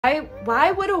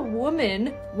Why would a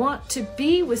woman want to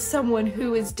be with someone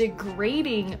who is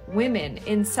degrading women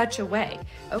in such a way?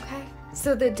 Okay,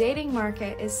 so the dating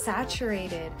market is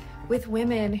saturated with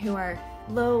women who are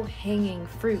low-hanging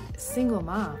fruit, single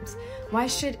moms. Why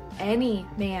should any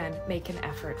man make an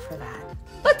effort for that?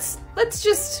 Let's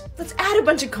add a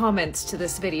bunch of comments to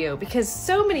this video, because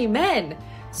so many men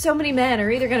are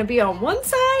either going to be on one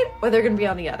side or they're going to be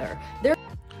on the other.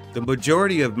 The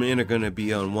majority of men are going to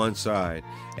be on one side,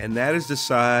 and that is the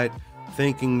side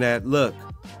thinking that, look,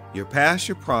 you're past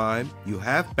your prime, you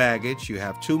have baggage, you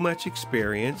have too much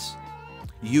experience,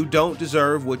 you don't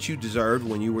deserve what you deserved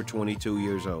when you were 22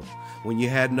 years old. When you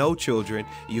had no children,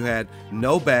 you had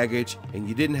no baggage, and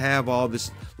you didn't have all this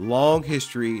long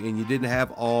history, and you didn't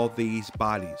have all these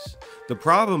bodies. The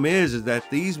problem is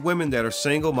that these women that are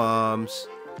single moms,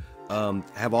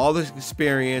 have all this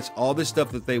experience, all this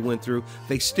stuff that they went through,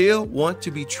 they still want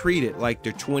to be treated like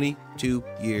they're 22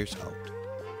 years old.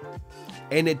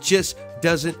 And it just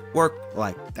doesn't work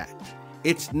like that.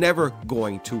 It's never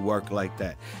going to work like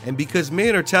that. And because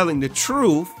men are telling the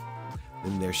truth,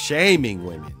 then they're shaming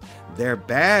women. They're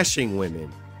bashing women.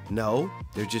 No,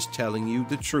 they're just telling you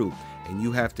the truth. And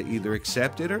you have to either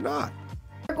accept it or not.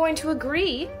 We're going to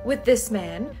agree with this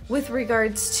man with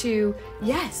regards to,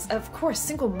 yes, of course,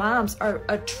 single moms are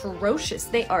atrocious.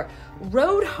 They are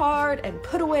rode hard and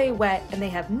put away wet, and they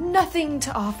have nothing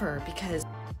to offer because...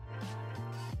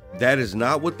 That is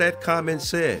not what that comment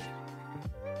said.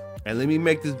 And let me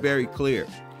make this very clear.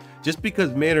 Just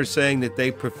because men are saying that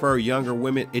they prefer younger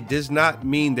women, it does not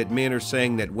mean that men are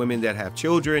saying that women that have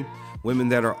children, women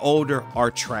that are older,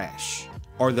 are trash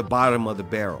or the bottom of the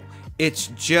barrel. It's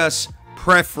just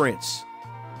preference.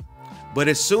 But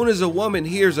as soon as a woman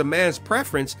hears a man's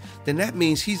preference, then that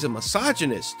means he's a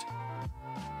misogynist.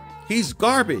 He's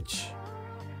garbage.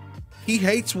 He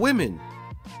hates women.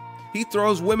 He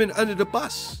throws women under the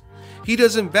bus. He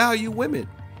doesn't value women.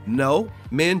 No,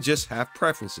 men just have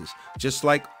preferences, just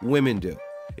like women do.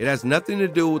 It has nothing to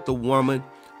do with the woman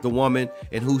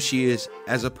and who she is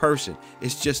as a person.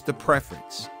 It's just the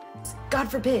preference. God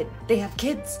forbid they have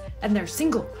kids and they're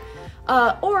single.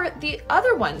 Or the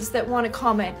other ones that want to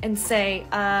comment and say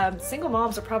single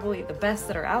moms are probably the best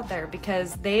that are out there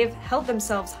because they've held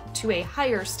themselves to a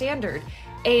higher standard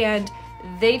and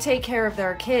they take care of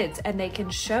their kids and they can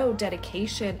show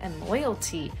dedication and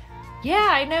loyalty. Yeah,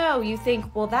 I know, you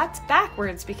think, well, that's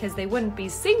backwards because they wouldn't be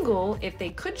single if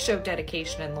they could show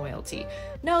dedication and loyalty.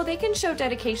 No, they can show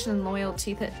dedication and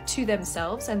loyalty to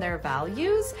themselves and their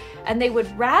values, and they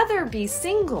would rather be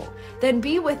single than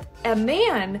be with a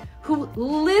man who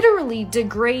literally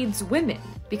degrades women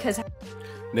because...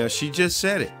 Now, she just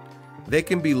said it. They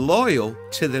can be loyal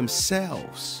to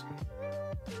themselves.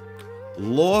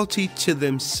 Loyalty to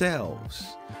themselves.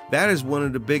 That is one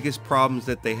of the biggest problems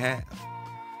that they have.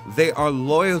 They are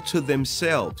loyal to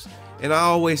themselves. And I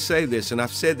always say this, and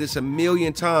I've said this a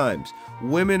million times.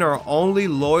 Women are only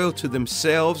loyal to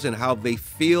themselves and how they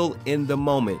feel in the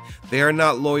moment. They are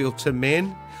not loyal to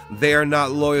men. They are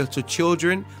not loyal to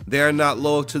children. They are not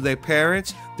loyal to their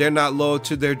parents. They're not loyal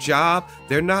to their job.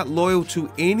 They're not loyal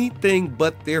to anything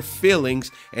but their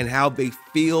feelings and how they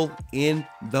feel in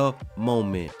the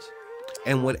moment.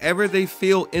 And whatever they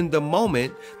feel in the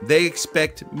moment, they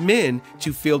expect men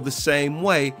to feel the same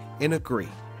way and agree.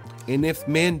 And if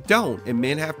men don't, and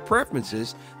men have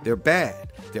preferences, they're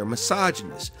bad, they're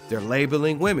misogynist, they're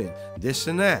labeling women, this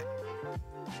and that.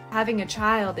 Having a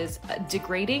child is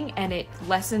degrading and it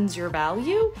lessens your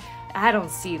value. I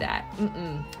don't see that.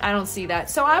 I don't see that.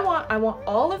 So I want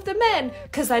all of the men,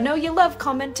 because I know you love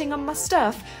commenting on my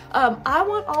stuff. I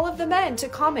want all of the men to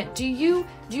comment. Do you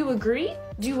agree?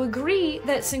 Do you agree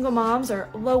that single moms are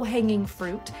low-hanging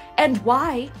fruit? And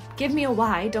why? Give me a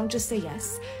why. Don't just say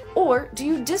yes. Or do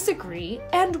you disagree,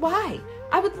 and why?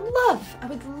 I would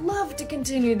love to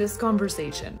continue this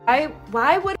conversation.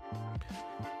 Why would...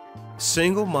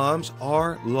 Single moms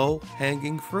are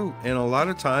low-hanging fruit, and a lot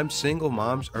of times single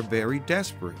moms are very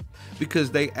desperate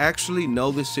because they actually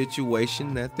know the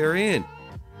situation that they're in.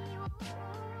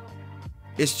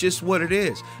 It's just what it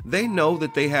is. They know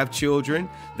that they have children.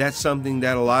 That's something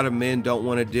that a lot of men don't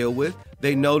want to deal with.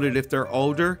 They know that if they're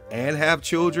older and have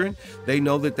children, they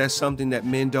know that that's something that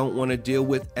men don't want to deal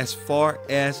with as far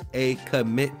as a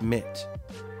commitment.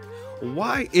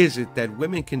 Why is it that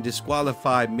women can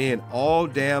disqualify men all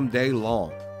damn day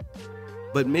long,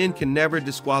 but men can never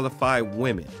disqualify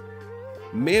women?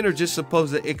 Men are just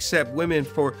supposed to accept women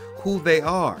for who they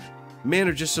are. Men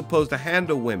are just supposed to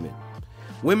handle women.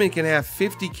 Women can have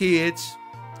 50 kids,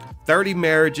 30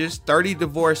 marriages, 30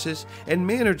 divorces, and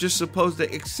men are just supposed to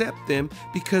accept them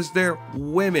because they're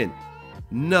women.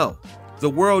 No, The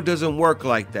world doesn't work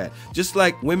like that. Just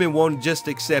like women won't just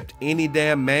accept any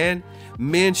damn man,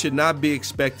 men should not be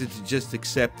expected to just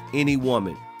accept any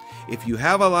woman. If you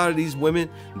have a lot of these women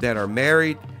that are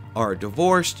married, are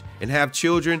divorced, and have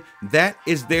children, that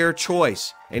is their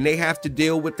choice, and they have to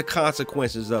deal with the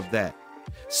consequences of that.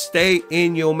 Stay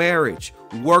in your marriage.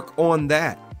 Work on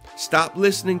that. Stop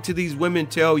listening to these women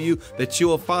tell you that you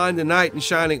will find the knight in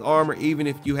shining armor even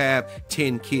if you have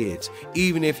 10 kids.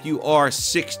 Even if you are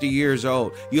 60 years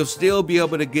old, you'll still be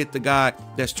able to get the guy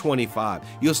that's 25.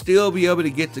 You'll still be able to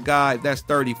get the guy that's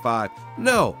 35.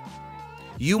 No.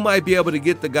 You might be able to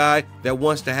get the guy that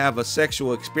wants to have a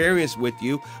sexual experience with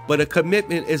you, but a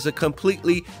commitment is a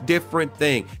completely different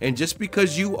thing. And just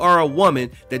because you are a woman,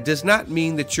 that does not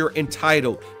mean that you're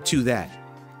entitled to that.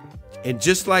 And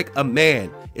just like a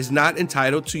man is not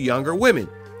entitled to younger women,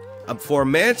 for a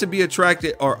man to be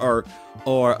attracted or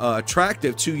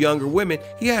attractive to younger women,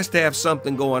 he has to have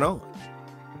something going on.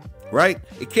 Right?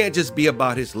 It can't just be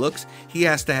about his looks. He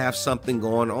has to have something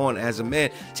going on as a man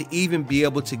to even be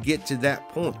able to get to that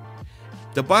point.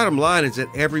 The bottom line is that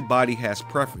everybody has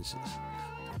preferences.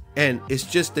 And it's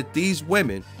just that these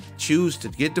women choose to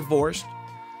get divorced.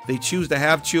 They choose to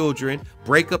have children,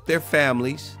 break up their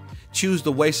families, choose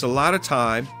to waste a lot of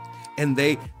time, and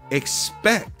they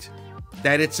expect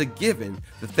that it's a given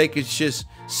that they could just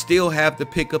still have to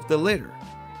pick up the litter.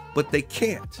 But they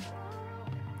can't.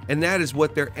 And that is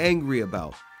what they're angry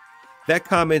about. That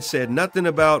comment said nothing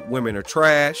about women are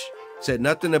trash, said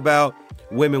nothing about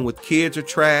women with kids are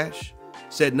trash,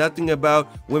 said nothing about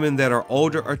women that are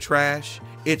older are trash.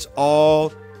 It's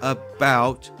all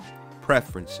about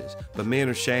preferences. But men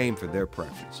are shamed for their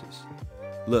preferences.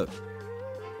 Look,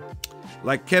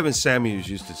 like Kevin Samuels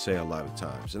used to say a lot of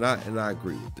times, and I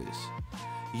agree with this.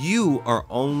 You are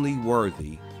only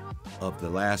worthy of the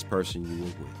last person you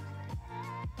were with.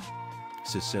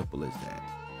 It's as simple as that.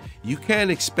 You can't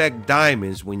expect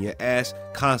diamonds when your ass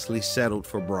constantly settled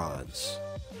for bronze.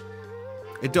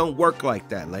 It don't work like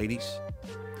that, ladies.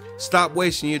 Stop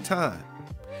wasting your time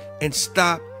and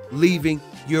stop leaving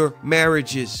your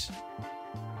marriages.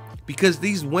 Because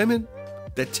these women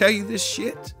that tell you this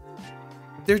shit,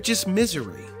 they're just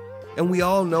misery. And we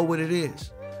all know what it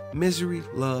is. Misery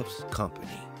loves company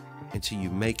until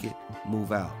you make it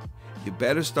move out. You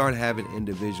better start having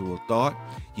individual thought.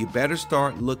 You better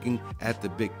start looking at the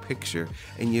big picture.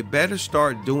 And you better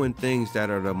start doing things that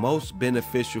are the most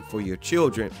beneficial for your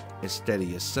children instead of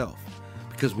yourself.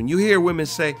 Because when you hear women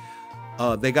say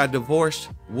they got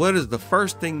divorced, what is the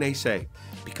first thing they say?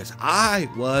 Because I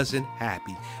wasn't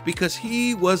happy. Because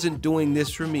he wasn't doing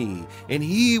this for me. And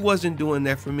he wasn't doing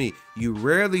that for me. You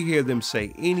rarely hear them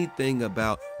say anything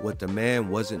about what the man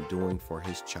wasn't doing for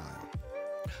his child.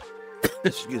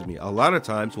 Excuse me. A lot of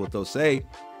times what they'll say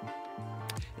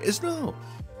is, no,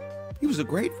 he was a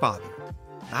great father.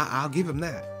 I'll give him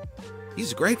that.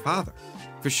 He's a great father,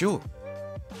 for sure.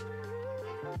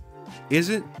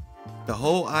 Isn't the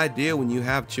whole idea when you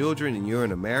have children and you're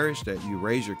in a marriage that you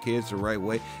raise your kids the right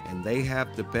way and they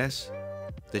have the best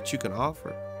that you can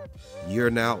offer?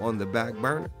 You're now on the back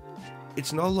burner.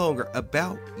 It's no longer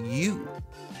about you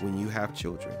when you have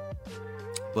children.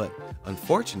 But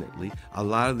unfortunately, a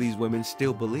lot of these women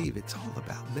still believe it's all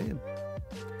about them.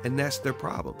 And that's their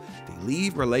problem. They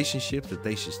leave relationships that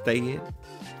they should stay in.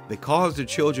 They cause their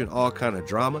children all kind of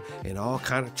drama and all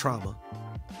kind of trauma.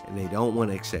 And they don't want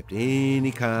to accept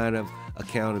any kind of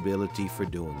accountability for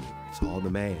doing it. It's all the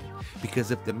man.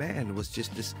 Because if the man was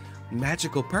just this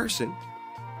magical person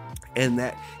and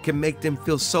that can make them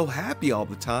feel so happy all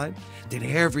the time, then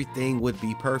everything would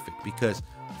be perfect. Because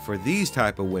for these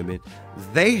type of women,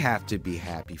 they have to be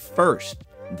happy first.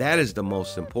 That is the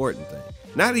most important thing.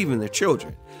 Not even their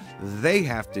children. They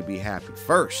have to be happy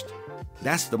first.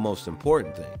 That's the most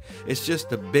important thing. It's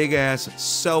just a big ass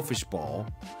selfish bowl,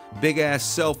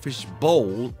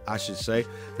 I should say,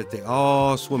 that they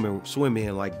all swim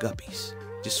in like guppies.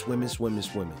 Just swimming.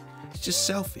 It's just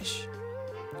selfish.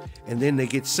 And then they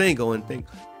get single and think,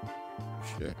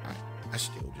 shit, I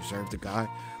still deserve the guy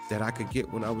that I could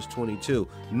get when I was 22.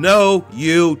 No,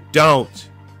 you don't.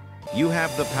 You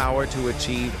have the power to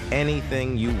achieve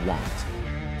anything you want.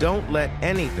 Don't let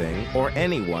anything or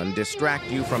anyone distract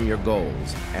you from your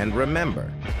goals. And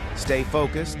remember, stay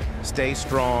focused, stay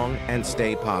strong, and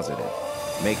stay positive.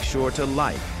 Make sure to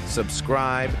like,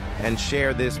 subscribe, and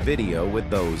share this video with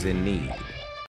those in need.